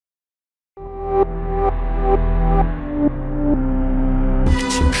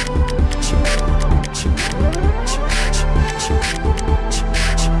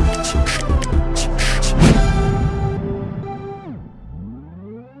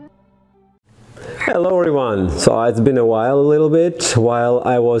Hello everyone! So it's been a little bit while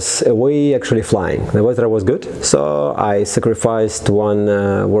I was away actually flying. The weather was good, so I sacrificed one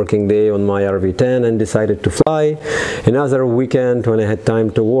working day on my RV-10 and decided to fly. Another weekend when I had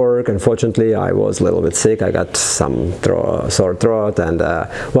time to work, unfortunately I was a little bit sick. I got some sore throat and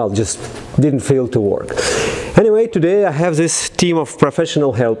well, just didn't feel to work. Anyway, today I have this team of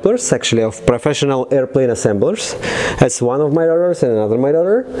professional helpers, actually of professional airplane assemblers. That's one of my daughters and another my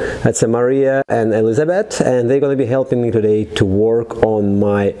daughter. That's Maria and Elizabeth, and they're going to be helping me today to work on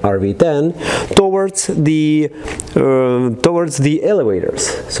my RV-10 towards the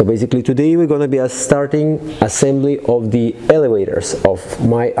elevators. So basically today we're going to be starting assembly of the elevators of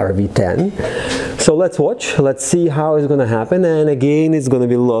my RV-10. So let's watch, let's see how it's going to happen, and again it's going to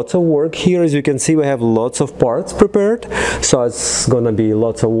be lots of work here. As you can see, we have lots of parts prepared, so it's going to be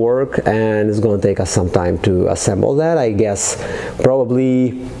lots of work and it's going to take us some time to assemble that. I guess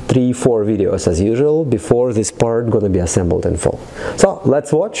probably 3-4 videos as usual before this part going to be assembled in full. So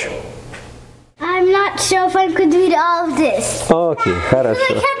let's watch. I'm not sure if I could read all of this. Okay, хорошо.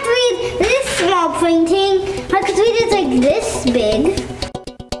 I can't read this small printing. I could read it like this big.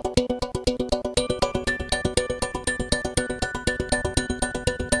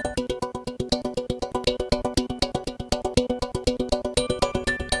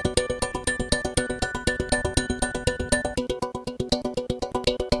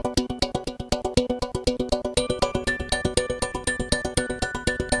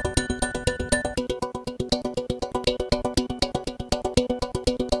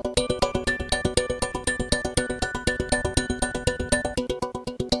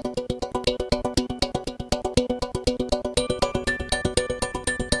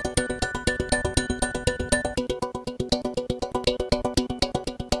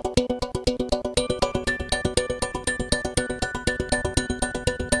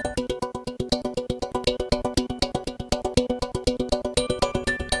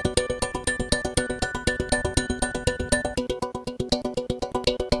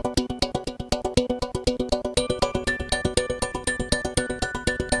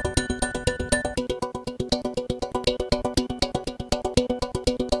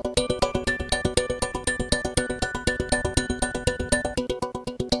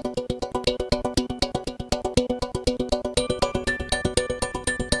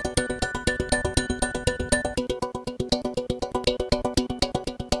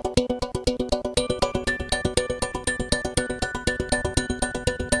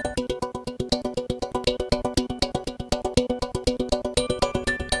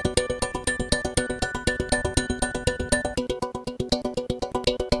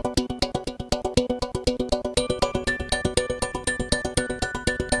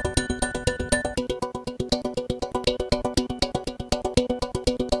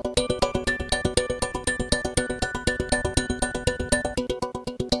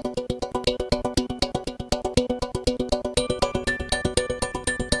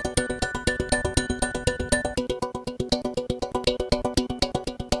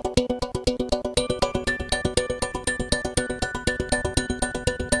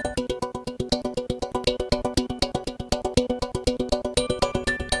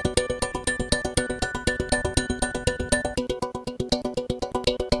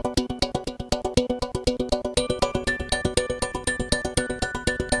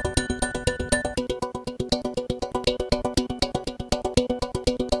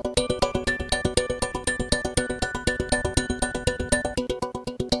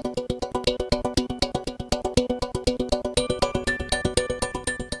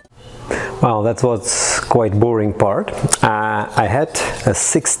 Well, that was quite boring part. I had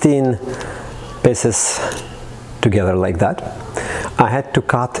 16 pieces together like that. I had to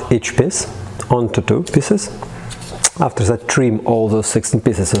cut each piece onto 2 pieces. After that, trim all those 16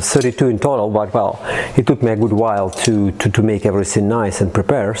 pieces, so 32 in total, but well, it took me a good while to make everything nice and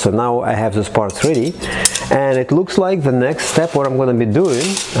prepare. So now I have those parts ready, and it looks like the next step what I'm going to be doing,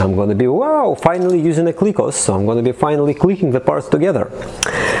 I'm going to be, wow, finally using a clicos, so I'm going to be finally clicking the parts together.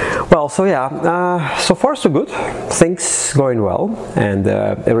 Well, so yeah, so far so good, things going well, and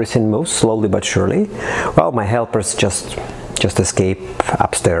everything moves slowly but surely. Well, my helpers just escape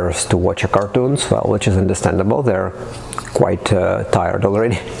upstairs to watch cartoons, well, which is understandable. They're quite tired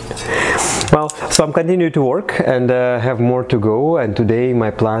already. Well, so I'm continuing to work and have more to go, and today my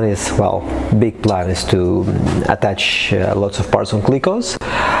plan is, well, big plan is to attach lots of parts on clicos.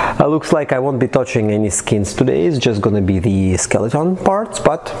 Looks like I won't be touching any skins today, it's just gonna be the skeleton parts,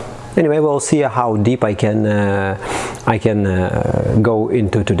 but anyway, we'll see how deep I can go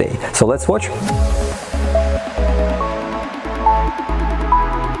into today. So let's watch.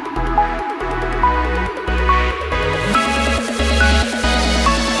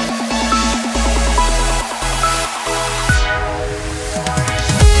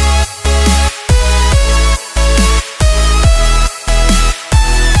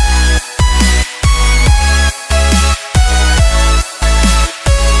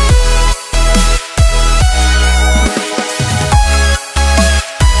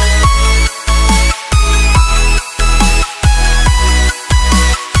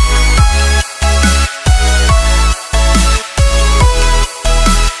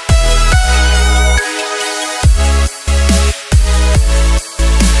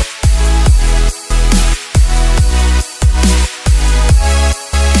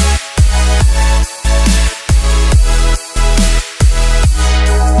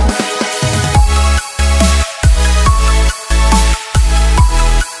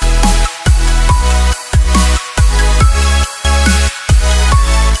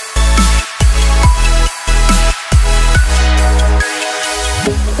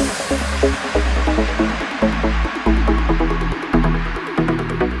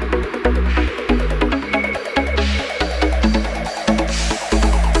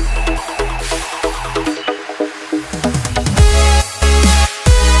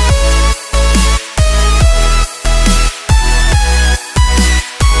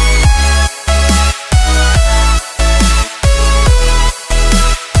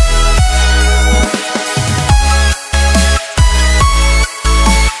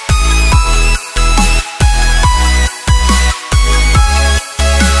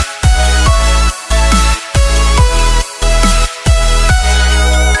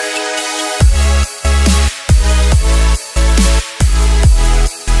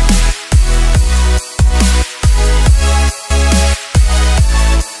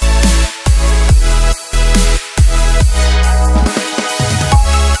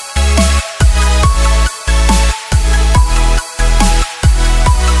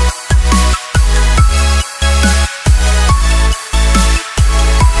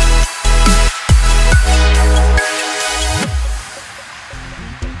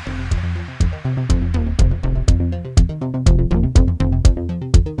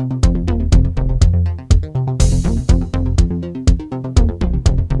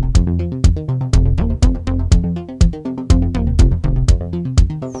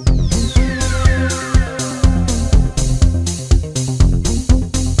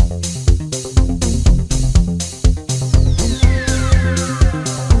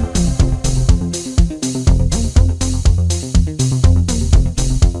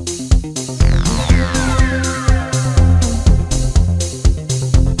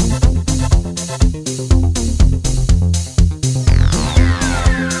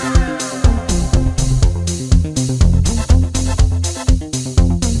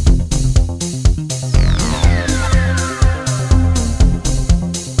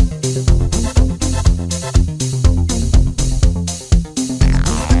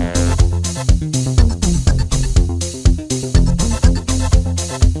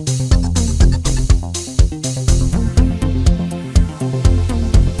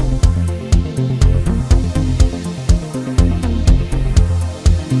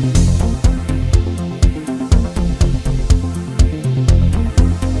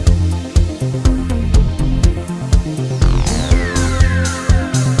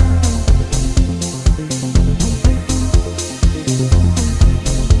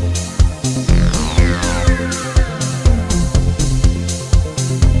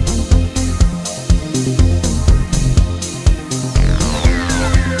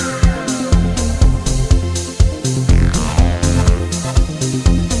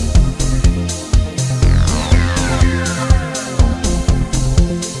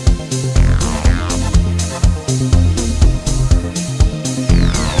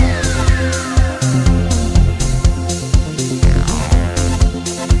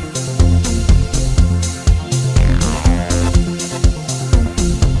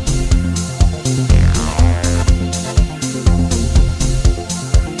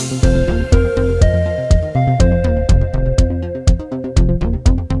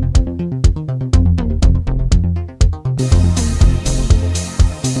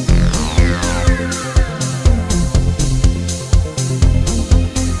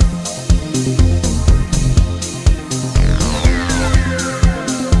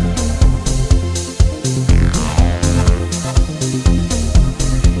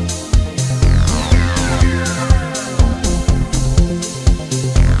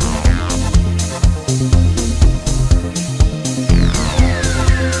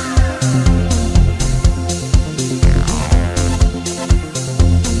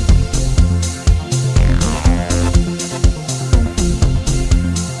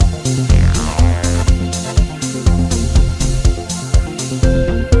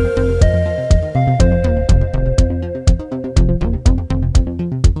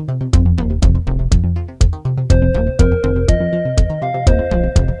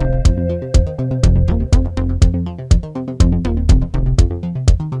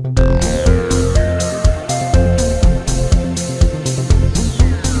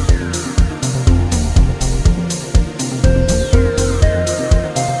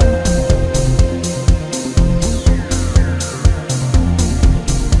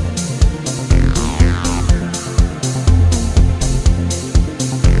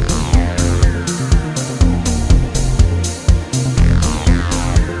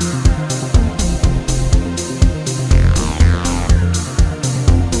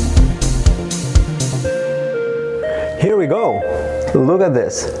 look at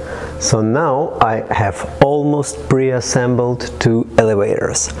this. So now I have almost pre-assembled 2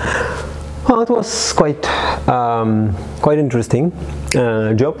 elevators. Well, it was quite interesting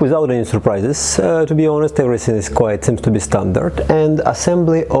job without any surprises. To be honest, everything seems to be standard, and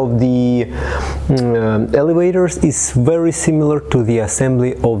assembly of the elevators is very similar to the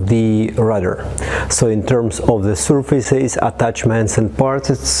assembly of the rudder. So in terms of the surfaces, attachments and parts,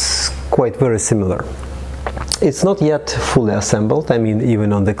 it's quite very similar. It's not yet fully assembled. I mean,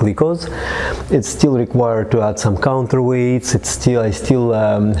 even on the Clicos, it's still required to add some counterweights. I still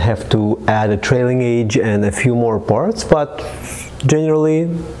have to add a trailing edge and a few more parts, but generally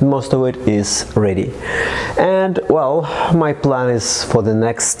most of it is ready. And well, my plan is for the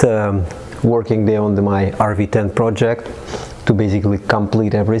next working day on my RV-10 project to basically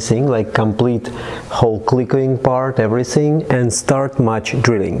complete everything, like complete whole Clicoing part, everything, and start much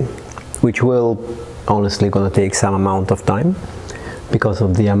drilling, which will honestly gonna take some amount of time because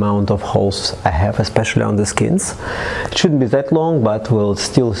of the amount of holes I have, especially on the skins. It shouldn't be that long, but will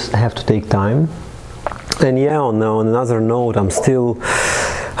still have to take time. And yeah, on another note, I'm still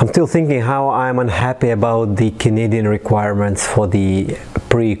thinking how I'm unhappy about the Canadian requirements for the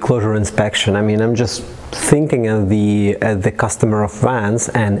pre-closure inspection. I mean, I'm just thinking of the customer of Vans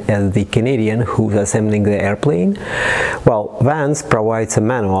and as the Canadian who's assembling the airplane. Well, Vans provides a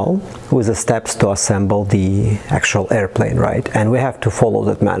manual with the steps to assemble the actual airplane, right? And we have to follow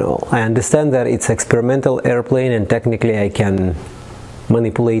that manual. I understand that it's experimental airplane and technically I can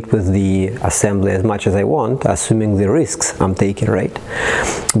manipulate with the assembly as much as I want, assuming the risks I'm taking, right?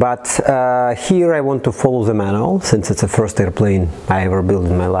 But here I want to follow the manual since it's the first airplane I ever built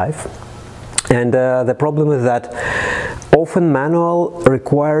in my life. And the problem is that often manual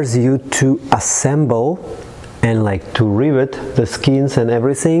requires you to assemble and like to rivet the skins and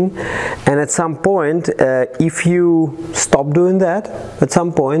everything, and at some point if you stop doing that at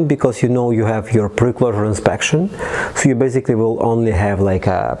some point, because you know you have your pre-closure inspection, so you basically will only have like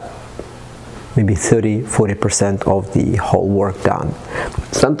maybe 30–40% of the whole work done,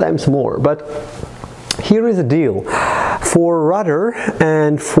 sometimes more. But here is the deal. For rudder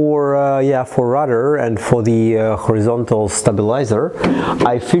and for the horizontal stabilizer,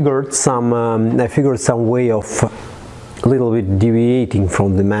 I figured some way of a little bit deviating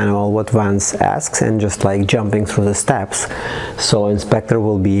from the manual what Vans asks and just like jumping through the steps, so inspector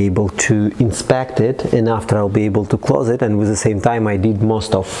will be able to inspect it, and after I'll be able to close it, and with the same time I did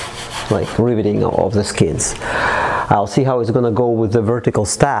most of like riveting of the skins. I'll see how it's gonna go with the vertical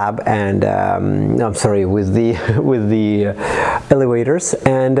stab and I'm sorry, with the elevators,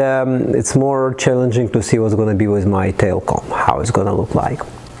 and it's more challenging to see what's gonna be with my tail comb, how it's gonna look like.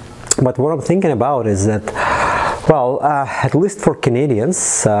 But what I'm thinking about is that, well, at least for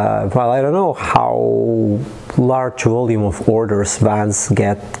Canadians, well, I don't know how large volume of orders Vans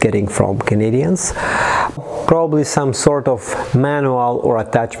getting from Canadians. Probably some sort of manual or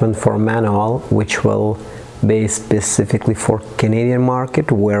attachment for manual, which will be specifically for Canadian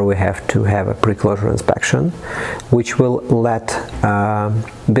market, where we have to have a pre-closure inspection, which will let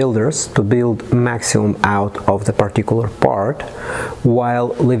builders to build maximum out of the particular part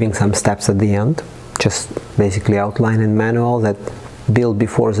while leaving some steps at the end. Just basically outline in manual that build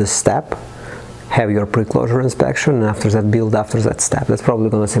before this step, have your pre-closure inspection, and after that build after that step. That's probably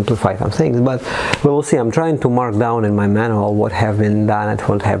going to simplify some things, but we will see. I'm trying to mark down in my manual what have been done and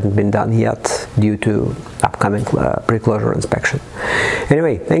what haven't been done yet due to upcoming pre-closure inspection.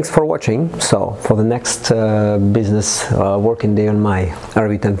 Anyway, thanks for watching. So for the next business working day on my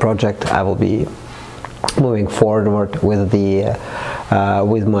RV-10 project, I will be moving forward with the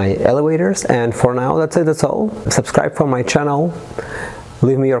with my elevators, and for now that's it. That's all. Subscribe for my channel,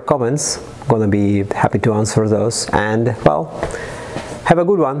 leave me your comments, I'm gonna be happy to answer those, and well, have a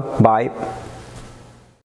good one. Bye.